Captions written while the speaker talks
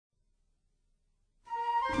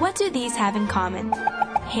What do these have in common?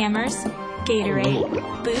 Hammers,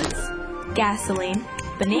 Gatorade, boots, gasoline,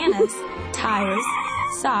 bananas, tires,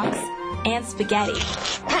 socks, and spaghetti.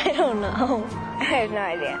 I don't know. I have no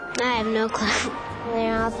idea. I have no clue.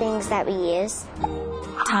 They're all things that we use.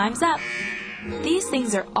 Time's up. These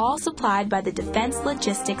things are all supplied by the Defense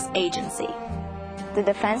Logistics Agency. The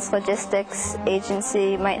Defense Logistics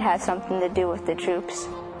Agency might have something to do with the troops.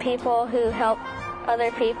 People who help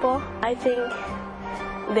other people, I think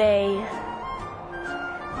they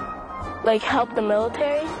help the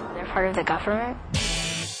military. They're part of the government.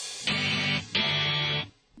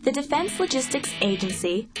 The Defense Logistics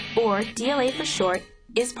Agency, or DLA for short,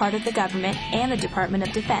 is part of the government and the Department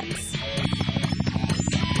of Defense.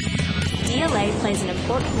 DLA plays an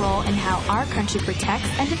important role in how our country protects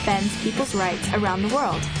and defends people's rights around the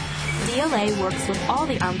world. DLA works with all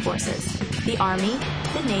the armed forces: the Army,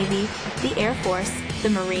 the Navy, the Air Force, the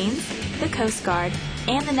Marines, the Coast Guard,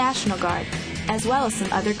 and the National Guard, as well as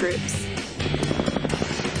some other groups.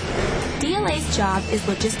 DLA's job is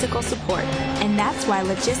logistical support, and that's why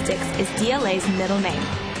logistics is DLA's middle name.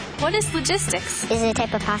 What is logistics? Is it a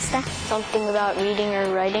type of pasta? Something about reading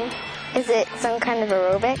or writing. Is it some kind of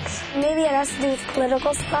aerobics? Maybe it has to do with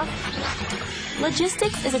political stuff.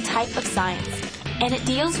 Logistics is a type of science, and it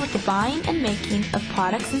deals with the buying and making of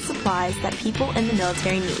products and supplies that people in the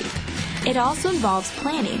military need. It also involves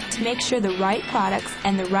planning to make sure the right products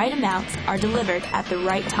and the right amounts are delivered at the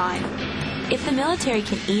right time. If the military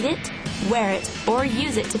can eat it, wear it, or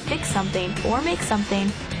use it to fix something or make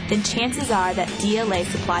something, then chances are that DLA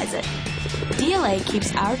supplies it. DLA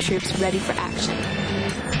keeps our troops ready for action.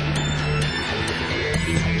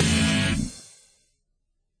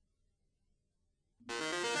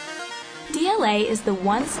 DLA is the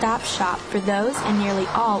one-stop shop for those and nearly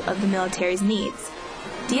all of the military's needs.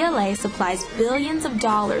 DLA supplies billions of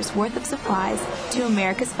dollars worth of supplies to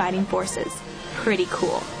America's fighting forces. Pretty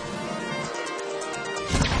cool.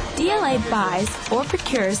 DLA buys or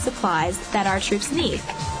procures supplies that our troops need.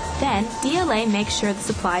 Then, DLA makes sure the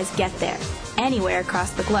supplies get there, anywhere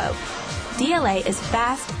across the globe. DLA is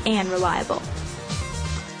fast and reliable.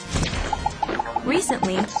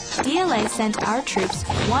 Recently, DLA sent our troops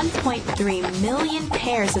 1.3 million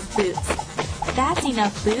pairs of boots. That's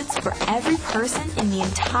enough boots for every person in the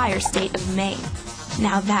entire state of Maine.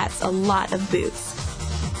 Now that's a lot of boots.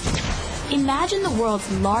 Imagine the world's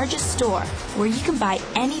largest store where you can buy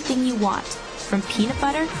anything you want, from peanut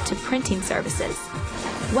butter to printing services.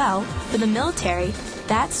 Well, for the military,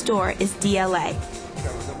 that store is DLA.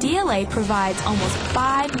 DLA provides almost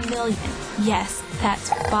 5 million, yes, that's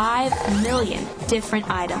 5 million different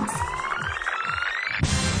items.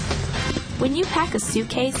 When you pack a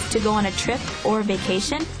suitcase to go on a trip or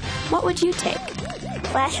vacation, what would you take?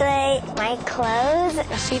 Flashlight, my clothes,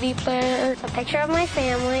 A CD player, a picture of my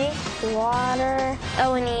family, water.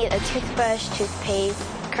 Oh, we need a toothbrush, toothpaste,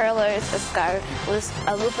 curlers, a scarf,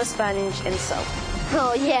 a loofah sponge, and soap.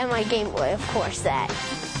 Oh yeah, my Game Boy, of course that.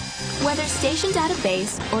 Whether stationed at a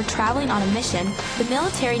base or traveling on a mission, the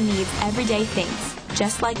military needs everyday things,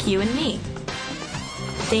 just like you and me.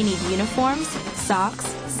 They need uniforms, socks,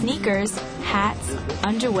 sneakers, hats,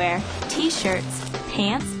 underwear, t-shirts,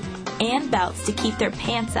 pants, and belts to keep their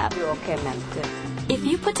pants up. If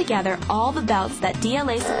you put together all the belts that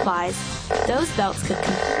DLA supplies, those belts could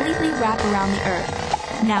completely wrap around the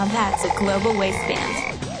earth. Now that's a global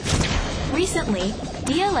waistband. Recently,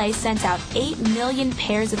 DLA sent out 8 million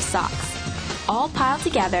pairs of socks. All piled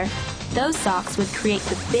together, those socks would create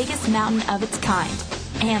the biggest mountain of its kind,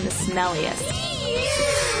 and the smelliest.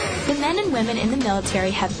 The men and women in the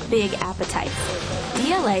military have big appetites.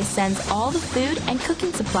 DLA sends all the food and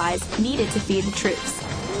cooking supplies needed to feed the troops.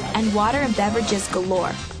 And water and beverages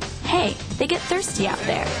galore. Hey, they get thirsty out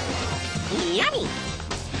there. Yummy!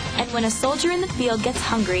 And when a soldier in the field gets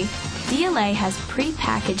hungry, DLA has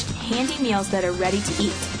pre-packaged handy meals that are ready to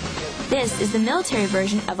eat. This is the military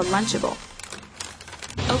version of a Lunchable.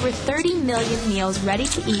 Over 30 million meals ready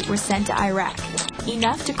to eat were sent to Iraq,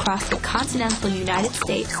 enough to cross the continental United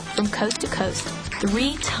States from coast to coast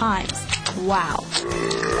 3 times. Wow.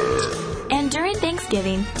 And during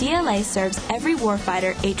Thanksgiving, DLA serves every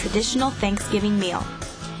warfighter a traditional Thanksgiving meal.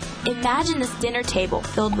 Imagine this dinner table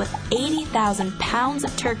filled with 80,000 pounds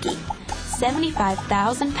of turkey,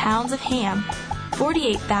 75,000 pounds of ham,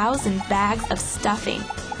 48,000 bags of stuffing,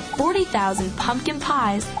 40,000 pumpkin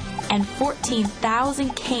pies, and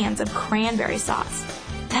 14,000 cans of cranberry sauce.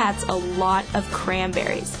 That's a lot of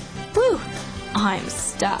cranberries. Whew, I'm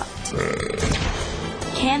stuffed.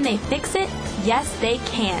 Can they fix it? Yes, they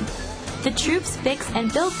can. The troops fix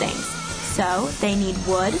and build things. So they need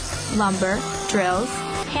wood, lumber, drills,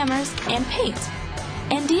 hammers, and paint.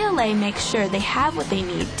 And DLA makes sure they have what they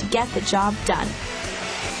need to get the job done.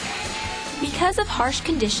 Because of harsh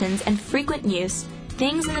conditions and frequent use,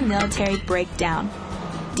 things in the military break down.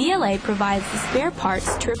 DLA provides the spare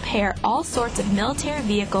parts to repair all sorts of military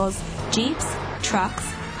vehicles, jeeps, trucks,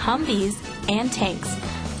 Humvees, and tanks,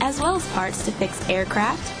 as well as parts to fix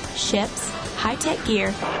aircraft, ships, high-tech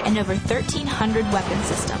gear, and over 1,300 weapon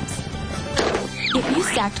systems. If you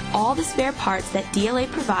stacked all the spare parts that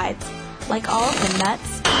DLA provides, like all of the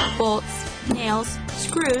nuts, bolts, nails,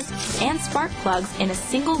 screws, and spark plugs in a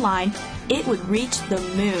single line, it would reach the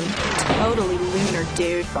moon. Totally lunar,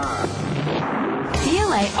 dude.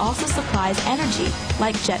 DLA also supplies energy,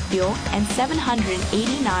 like jet fuel and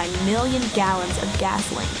 789 million gallons of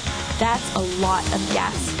gasoline. That's a lot of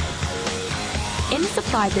gas. In the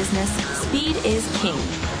supply business, speed is king.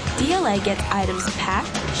 DLA gets items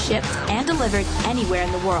packed, shipped, and delivered anywhere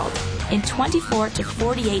in the world in 24 to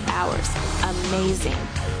 48 hours. Amazing.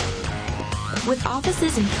 With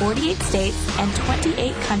offices in 48 states and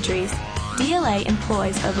 28 countries, DLA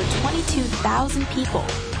employs over 22,000 people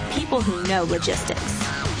who know logistics.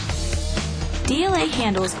 DLA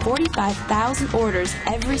handles 45,000 orders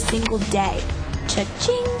every single day.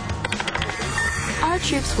 Cha-ching! Our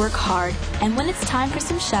troops work hard, and when it's time for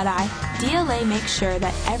some shut-eye, DLA makes sure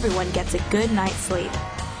that everyone gets a good night's sleep.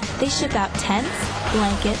 They ship out tents,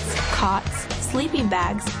 blankets, cots, sleeping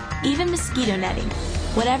bags, even mosquito netting,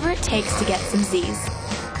 whatever it takes to get some Z's.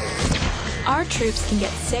 Our troops can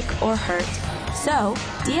get sick or hurt, so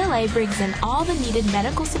DLA brings in all the needed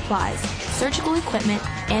medical supplies, surgical equipment,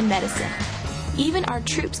 and medicine. Even our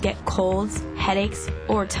troops get colds, headaches,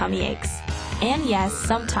 or tummy aches. And yes,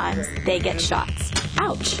 sometimes they get shots.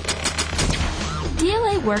 Ouch!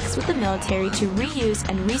 DLA works with the military to reuse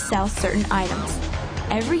and resell certain items.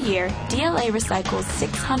 Every year, DLA recycles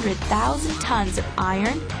 600,000 tons of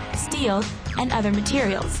iron, steel, and other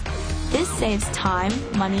materials. This saves time,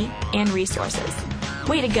 money, and resources.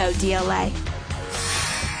 Way to go, DLA!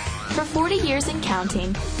 For 40 years and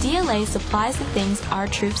counting, DLA supplies the things our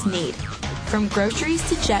troops need. From groceries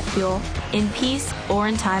to jet fuel, in peace or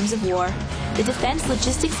in times of war, the Defense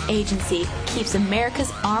Logistics Agency keeps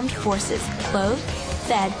America's armed forces clothed,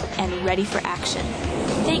 fed, and ready for action.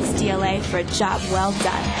 Thanks, DLA, for a job well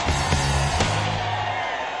done.